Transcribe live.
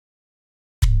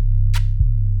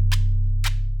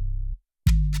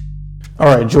All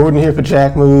right, Jordan here for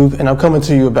Jack Move, and I'm coming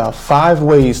to you about 5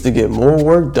 ways to get more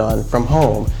work done from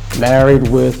home, married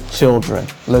with children.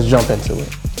 Let's jump into it.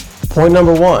 Point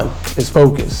number 1 is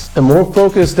focus. The more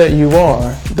focused that you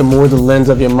are, the more the lens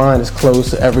of your mind is closed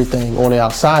to everything on the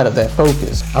outside of that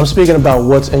focus. I'm speaking about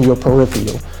what's in your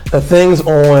peripheral, the things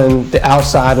on the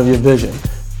outside of your vision,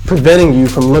 preventing you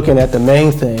from looking at the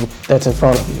main thing that's in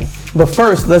front of you. But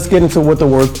first, let's get into what the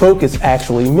word focus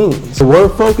actually means. The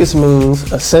word focus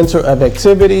means a center of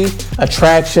activity,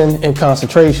 attraction, and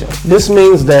concentration. This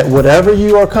means that whatever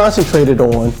you are concentrated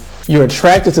on, you're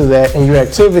attracted to that, and your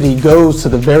activity goes to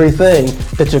the very thing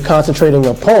that you're concentrating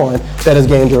upon that has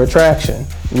gained your attraction.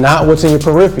 Not what's in your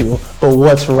peripheral, but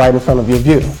what's right in front of your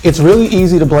view. It's really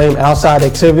easy to blame outside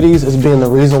activities as being the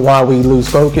reason why we lose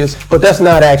focus, but that's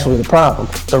not actually the problem.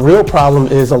 The real problem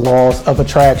is a loss of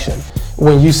attraction.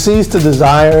 When you cease to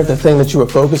desire the thing that you are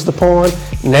focused upon,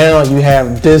 now you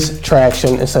have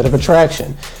distraction instead of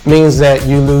attraction. Means that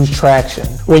you lose traction.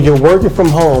 When you're working from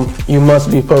home, you must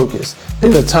be focused.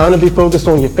 There's a time to be focused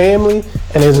on your family,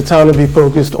 and there's a time to be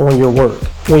focused on your work.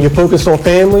 When you're focused on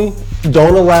family,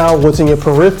 don't allow what's in your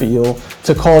peripheral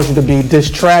to cause you to be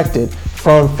distracted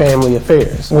from family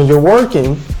affairs. When you're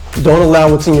working, don't allow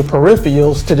what's in your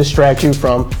peripherals to distract you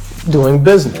from doing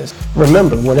business.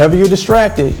 Remember, whenever you're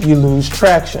distracted, you lose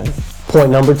traction. Point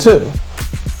number 2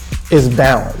 is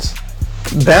balance.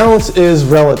 Balance is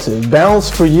relative.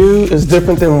 Balance for you is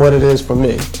different than what it is for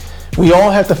me. We all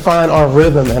have to find our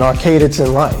rhythm and our cadence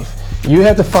in life. You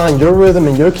have to find your rhythm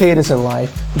and your cadence in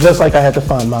life, just like I had to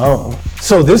find my own.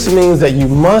 So this means that you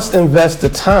must invest the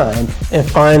time in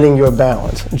finding your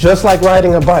balance, just like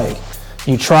riding a bike.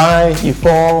 You try, you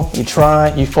fall, you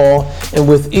try, you fall, and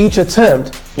with each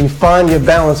attempt, you find your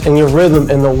balance and your rhythm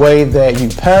in the way that you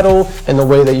pedal, in the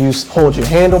way that you hold your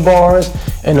handlebars,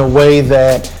 in the way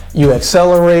that you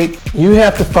accelerate. You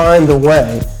have to find the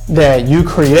way that you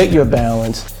create your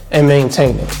balance and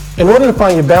maintain it. In order to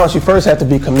find your balance, you first have to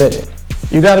be committed.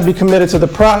 You got to be committed to the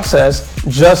process,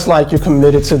 just like you're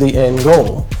committed to the end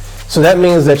goal. So that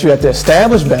means that you have to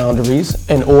establish boundaries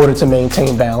in order to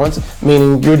maintain balance,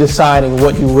 meaning you're deciding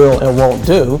what you will and won't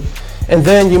do. And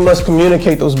then you must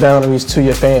communicate those boundaries to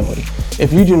your family.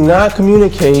 If you do not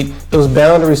communicate those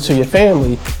boundaries to your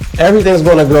family, everything's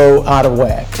going to go out of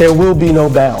whack. There will be no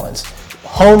balance.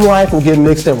 Home life will get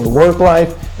mixed in with work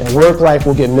life, and work life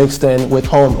will get mixed in with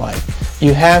home life.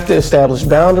 You have to establish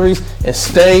boundaries and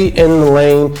stay in the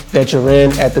lane that you're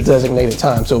in at the designated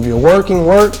time. So if you're working,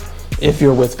 work. If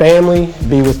you're with family,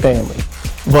 be with family.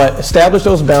 But establish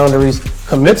those boundaries,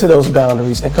 commit to those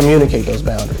boundaries, and communicate those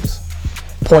boundaries.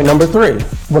 Point number 3.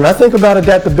 When I think about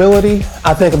adaptability,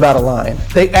 I think about a lion.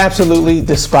 They absolutely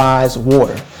despise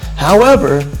water.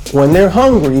 However, when they're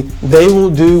hungry, they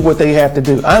will do what they have to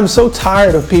do. I'm so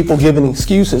tired of people giving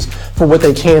excuses for what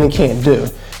they can and can't do.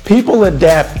 People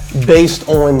adapt based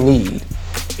on need.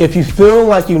 If you feel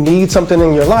like you need something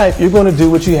in your life, you're going to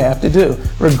do what you have to do,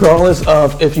 regardless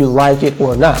of if you like it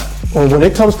or not. And when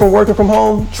it comes from working from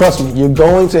home, trust me, you're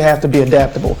going to have to be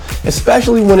adaptable,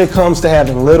 especially when it comes to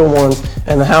having little ones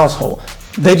in the household.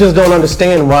 They just don't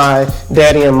understand why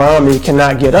daddy and mommy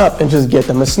cannot get up and just get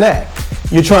them a snack.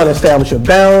 You're trying to establish your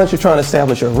balance, you're trying to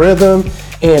establish your rhythm,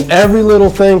 and every little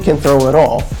thing can throw it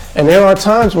off. And there are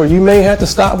times where you may have to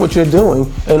stop what you're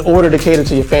doing in order to cater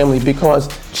to your family, because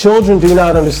children do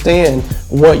not understand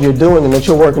what you're doing and that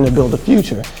you're working to build a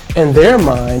future. In their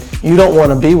mind, you don't want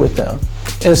to be with them.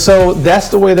 And so that's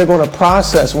the way they're going to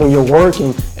process when you're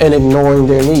working and ignoring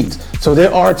their needs. So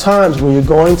there are times when you're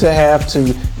going to have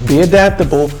to be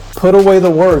adaptable, put away the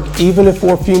work, even if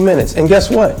for a few minutes. And guess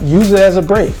what? Use it as a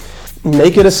break.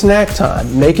 Make it a snack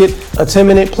time. Make it a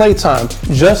 10-minute playtime,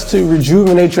 just to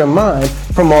rejuvenate your mind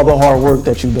from all the hard work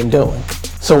that you've been doing.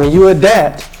 So when you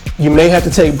adapt, you may have to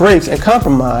take breaks and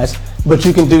compromise, but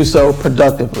you can do so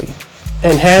productively.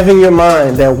 And having your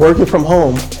mind that working from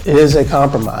home is a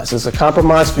compromise. It's a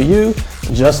compromise for you,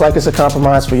 just like it's a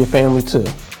compromise for your family too.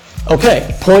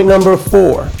 Okay, point number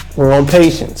 4, we're on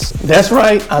patience. That's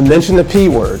right, I mentioned the P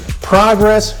word.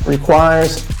 Progress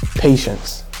requires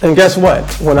patience. And guess what?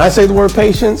 When I say the word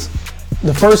patience,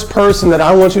 the first person that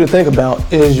I want you to think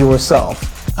about is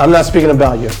yourself. I'm not speaking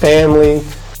about your family,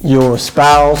 your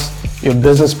spouse, your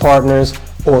business partners,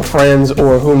 or friends,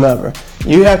 or whomever.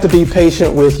 You have to be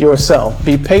patient with yourself.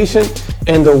 Be patient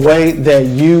in the way that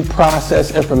you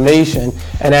process information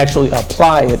and actually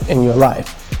apply it in your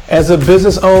life. As a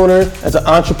business owner, as an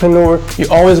entrepreneur,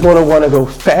 you're always going to want to go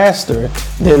faster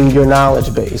than your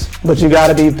knowledge base, but you got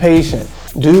to be patient.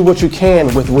 Do what you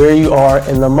can with where you are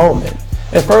in the moment.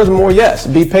 And furthermore, yes,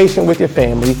 be patient with your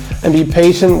family and be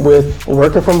patient with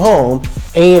working from home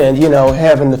and,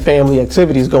 having the family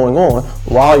activities going on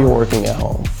while you're working at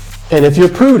home. And if you're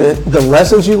prudent, the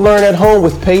lessons you learn at home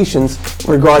with patience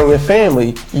regarding your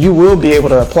family, you will be able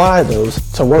to apply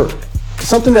those to work.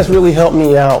 Something that's really helped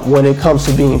me out when it comes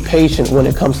to being patient when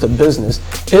it comes to business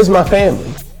is my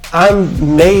family.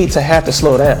 I'm made to have to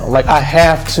slow down. Like, I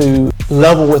have to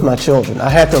level with my children. I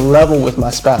have to level with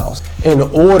my spouse in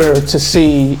order to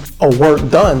see a work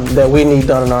done that we need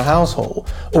done in our household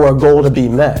or a goal to be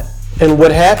met. And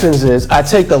what happens is I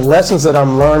take the lessons that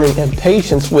I'm learning in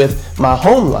patience with my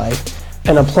home life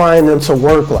and applying them to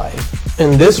work life.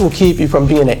 And this will keep you from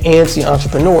being an antsy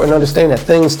entrepreneur and understand that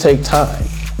things take time.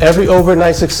 Every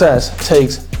overnight success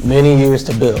takes many years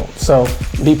to build. So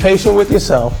be patient with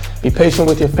yourself, be patient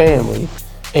with your family,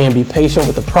 and be patient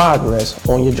with the progress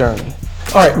on your journey.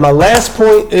 All right, my last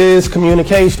point is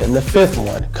communication. The fifth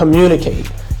one, communicate.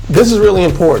 This is really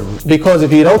important because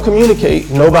if you don't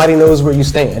communicate, nobody knows where you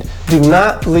stand. Do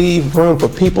not leave room for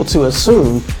people to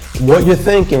assume what you're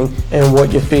thinking and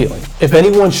what you're feeling. If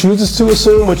anyone chooses to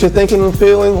assume what you're thinking and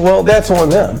feeling, well, that's on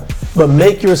them. But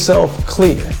make yourself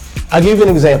clear. I'll give you an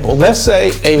example. Let's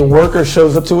say a worker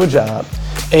shows up to a job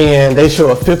and they show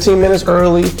up 15 minutes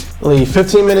early, leave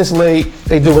 15 minutes late.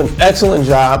 They do an excellent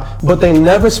job, but they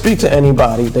never speak to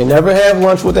anybody. They never have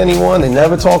lunch with anyone. They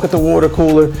never talk at the water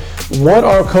cooler. What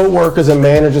are coworkers and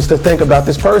managers to think about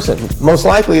this person? Most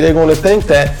likely they're going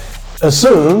to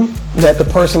assume that the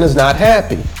person is not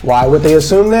happy. Why would they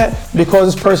assume that?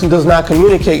 Because this person does not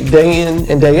communicate day in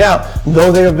and day out,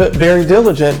 though they're very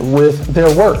diligent with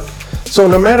their work. So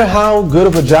no matter how good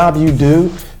of a job you do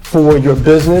for your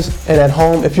business and at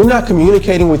home, if you're not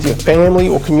communicating with your family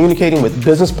or communicating with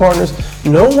business partners,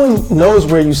 no one knows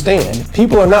where you stand.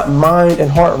 People are not mind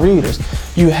and heart readers.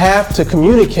 You have to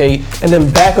communicate and then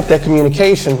back up that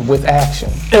communication with action.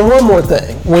 And one more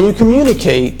thing, when you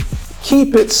communicate,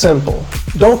 keep it simple.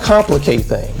 Don't complicate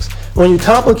things. When you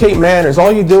complicate matters,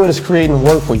 all you're doing is creating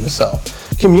work for yourself.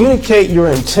 Communicate your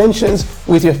intentions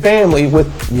with your family with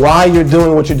why you're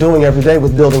doing what you're doing every day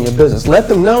with building your business. Let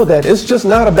them know that it's just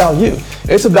not about you.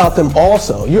 It's about them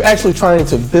also. You're actually trying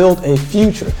to build a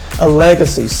future, a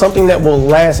legacy, something that will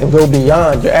last and go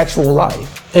beyond your actual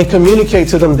life. And communicate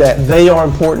to them that they are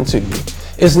important to you.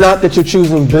 It's not that you're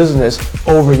choosing business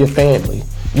over your family.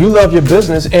 You love your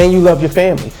business and you love your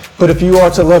family. But if you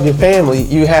are to love your family,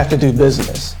 you have to do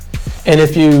business. And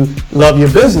if you love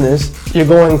your business, you're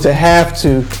going to have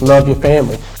to love your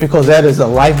family because that is the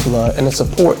lifeblood and the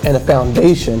support and the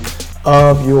foundation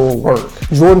of your work.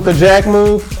 Jordan for Jack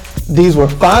Move, these were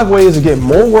 5 ways to get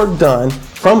more work done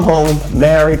from home,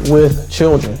 married with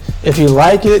children. If you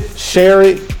like it, share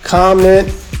it, comment,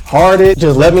 heart it,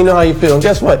 just let me know how you feel. And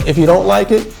guess what? If you don't like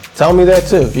it, tell me that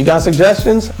too. If you got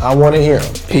suggestions, I want to hear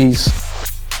them. Peace.